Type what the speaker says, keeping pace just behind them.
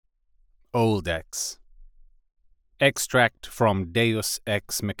Old X. Extract from Deus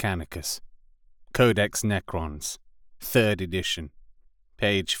Ex Mechanicus. Codex Necrons. 3rd edition.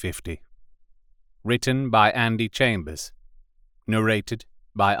 Page 50. Written by Andy Chambers. Narrated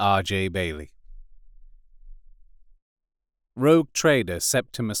by R.J. Bailey. Rogue trader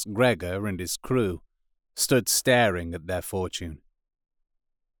Septimus Gregor and his crew stood staring at their fortune.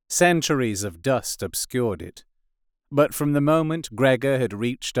 Centuries of dust obscured it, but from the moment Gregor had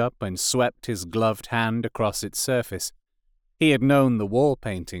reached up and swept his gloved hand across its surface, he had known the wall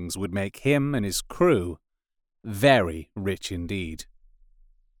paintings would make him and his crew very rich indeed.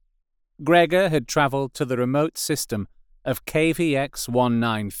 Gregor had travelled to the remote system of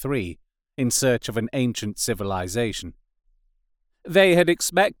KVX-193 in search of an ancient civilization. They had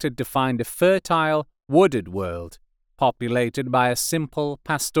expected to find a fertile, wooded world populated by a simple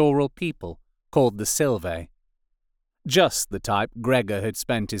pastoral people called the Sylvae, just the type Gregor had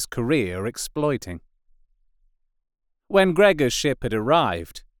spent his career exploiting. When Gregor's ship had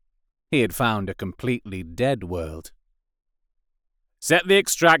arrived, he had found a completely dead world. "Set the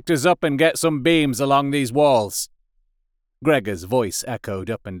extractors up and get some beams along these walls." Gregor's voice echoed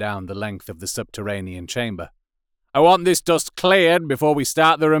up and down the length of the subterranean chamber. "I want this dust cleared before we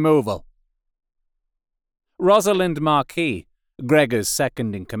start the removal." Rosalind Marquis, Gregor's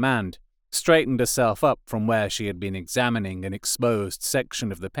second-in-command, straightened herself up from where she had been examining an exposed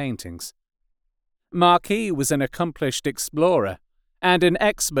section of the paintings. Marquis was an accomplished explorer and an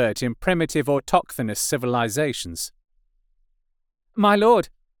expert in primitive autochthonous civilizations. "My lord,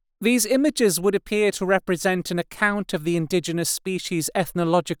 these images would appear to represent an account of the indigenous species'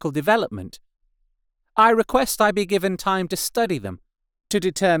 ethnological development. I request I be given time to study them, to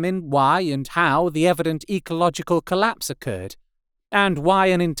determine why and how the evident ecological collapse occurred, and why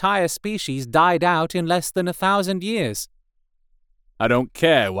an entire species died out in less than 1,000 years. "I don't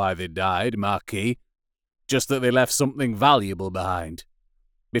care why they died, Marquis. Just that they left something valuable behind.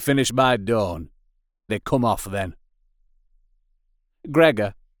 Be finished by dawn. They come off then."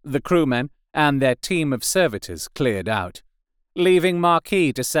 Gregor, the crewmen, and their team of servitors cleared out, leaving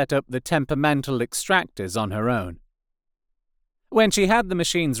Marquis to set up the temperamental extractors on her own. When she had the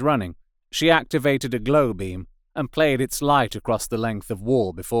machines running, she activated a glow beam and played its light across the length of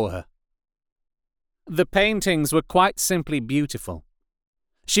wall before her. The paintings were quite simply beautiful.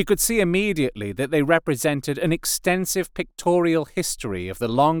 She could see immediately that they represented an extensive pictorial history of the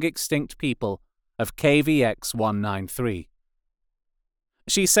long-extinct people of KVX-193.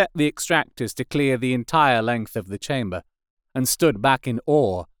 She set the extractors to clear the entire length of the chamber and stood back in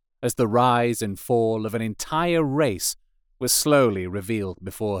awe as the rise and fall of an entire race was slowly revealed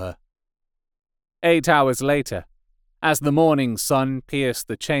before her. 8 hours later, as the morning sun pierced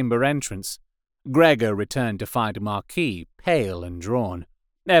the chamber entrance, Gregor returned to find Marquis pale and drawn,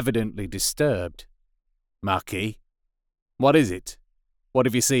 evidently disturbed. "Marquis? What is it? What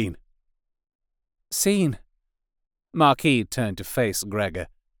have you seen?" "Seen?" Marquis turned to face Gregor,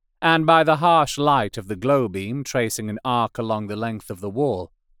 and by the harsh light of the glow beam tracing an arc along the length of the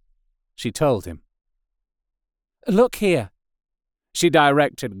wall, she told him. "Look here." She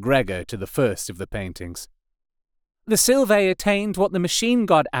directed Gregor to the first of the paintings. "The Sylvae attained what the machine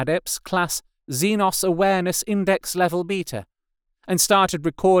god adepts class Xenos Awareness Index Level Beta, and started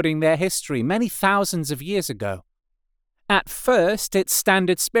recording their history many thousands of years ago. At first, it's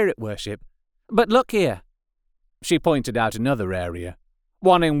standard spirit worship, but look here." She pointed out another area,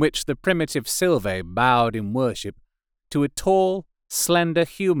 one in which the primitive Sylvae bowed in worship to a tall, slender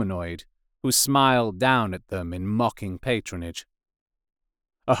humanoid who smiled down at them in mocking patronage.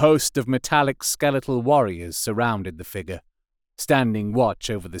 A host of metallic skeletal warriors surrounded the figure, standing watch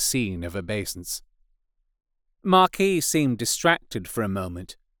over the scene of obeisance. Marquis seemed distracted for a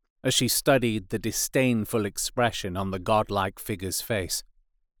moment as she studied the disdainful expression on the godlike figure's face.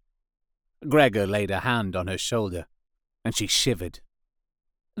 Gregor laid a hand on her shoulder, and she shivered.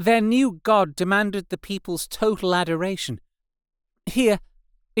 "Their new god demanded the people's total adoration. Here,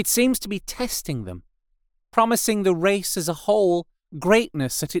 it seems to be testing them, promising the race as a whole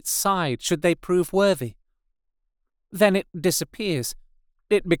greatness at its side should they prove worthy. Then it disappears.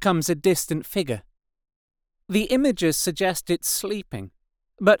 It becomes a distant figure. The images suggest it's sleeping,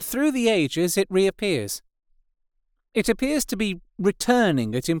 but through the ages it reappears. It appears to be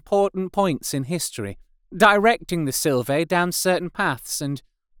returning at important points in history, directing the Sylvae down certain paths and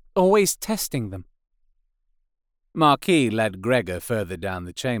always testing them." Marquis led Gregor further down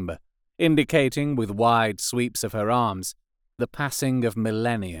the chamber, indicating with wide sweeps of her arms the passing of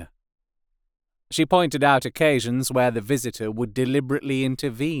millennia. She pointed out occasions where the visitor would deliberately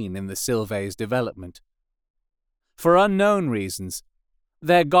intervene in the Sylvae's development. For unknown reasons,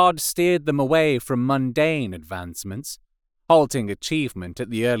 Their god steered them away from mundane advancements, halting achievement at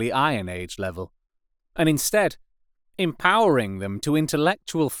the early Iron Age level, and instead empowering them to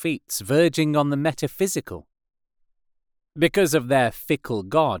intellectual feats verging on the metaphysical. Because of their fickle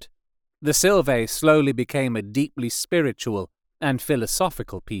god, the Sylvae slowly became a deeply spiritual and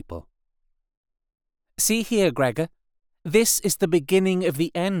philosophical people. See here, Gregor, this is the beginning of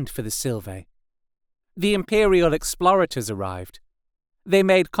the end for the Sylvae. The Imperial explorators arrived. They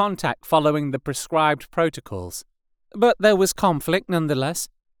made contact following the prescribed protocols, but there was conflict nonetheless.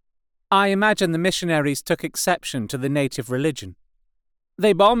 I imagine the missionaries took exception to the native religion.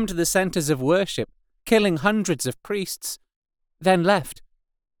 They bombed the centers of worship, killing hundreds of priests, then left.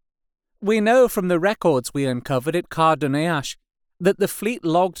 We know from the records we uncovered at Cardoneash that the fleet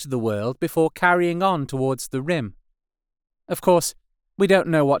logged the world before carrying on towards the Rim. Of course, we don't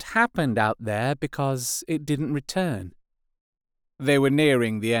know what happened out there because it didn't return. They were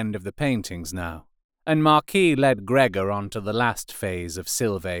nearing the end of the paintings now, and Marquis led Gregor on to the last phase of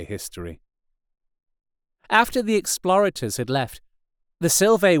Sylvae history. After the explorators had left, the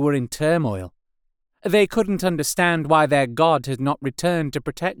Sylvae were in turmoil. They couldn't understand why their god had not returned to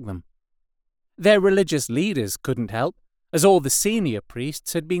protect them. Their religious leaders couldn't help, as all the senior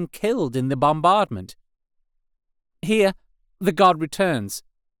priests had been killed in the bombardment. Here, the god returns,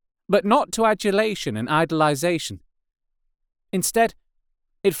 but not to adulation and idolization. Instead,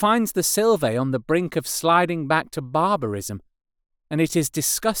 it finds the Sylvae on the brink of sliding back to barbarism, and it is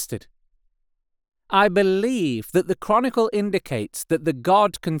disgusted. I believe that the chronicle indicates that the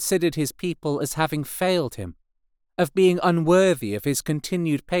god considered his people as having failed him, of being unworthy of his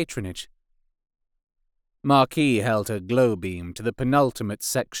continued patronage. Marquis held her glow beam to the penultimate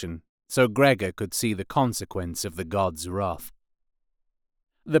section so Gregor could see the consequence of the god's wrath.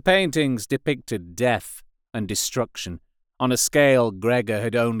 The paintings depicted death and destruction on a scale Gregor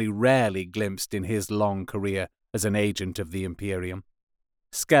had only rarely glimpsed in his long career as an agent of the Imperium.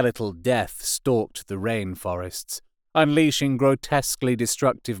 Skeletal death stalked the rainforests, unleashing grotesquely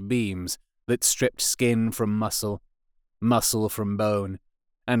destructive beams that stripped skin from muscle, muscle from bone,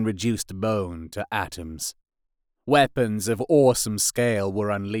 and reduced bone to atoms. Weapons of awesome scale were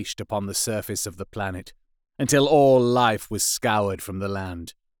unleashed upon the surface of the planet, until all life was scoured from the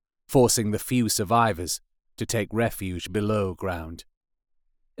land, forcing the few survivors to take refuge below ground.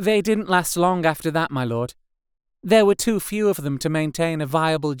 They didn't last long after that, my lord. There were too few of them to maintain a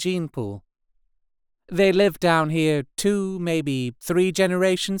viable gene pool. They lived down here 2, maybe 3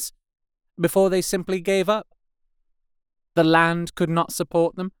 generations, before they simply gave up. The land could not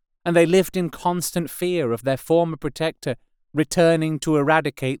support them, and they lived in constant fear of their former protector returning to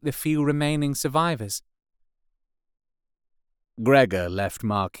eradicate the few remaining survivors. Gregor left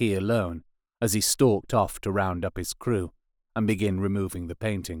Marquis alone as he stalked off to round up his crew and begin removing the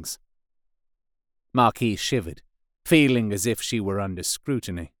paintings. Marquis shivered, feeling as if she were under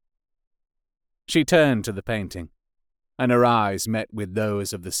scrutiny. She turned to the painting, and her eyes met with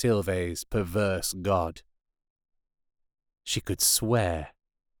those of the Sylvae's perverse god. She could swear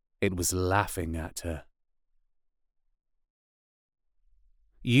it was laughing at her.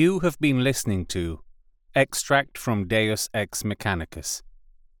 You have been listening to Extract from Deus Ex Mechanicus,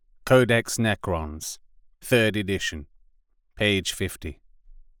 Codex Necrons, 3rd edition, page 50.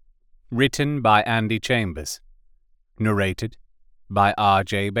 Written by Andy Chambers. Narrated by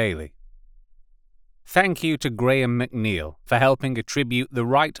R.J. Bailey. Thank you to Graham McNeil for helping attribute the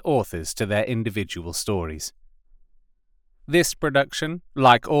right authors to their individual stories. This production,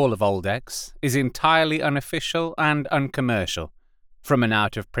 like all of Old X, is entirely unofficial and uncommercial, from an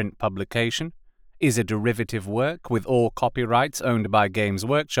out-of-print publication, is a derivative work with all copyrights owned by Games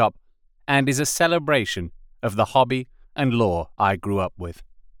Workshop, and is a celebration of the hobby and lore I grew up with.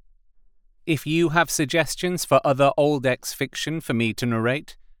 If you have suggestions for other Old X fiction for me to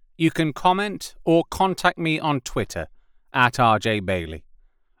narrate, you can comment or contact me on Twitter @RJBailey.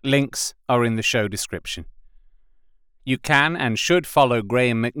 Links are in the show description. You can and should follow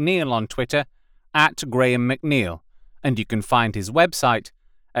Graham McNeil on Twitter @GrahamMcNeil, and you can find his website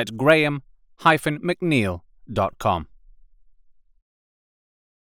at graham-mcneil.com.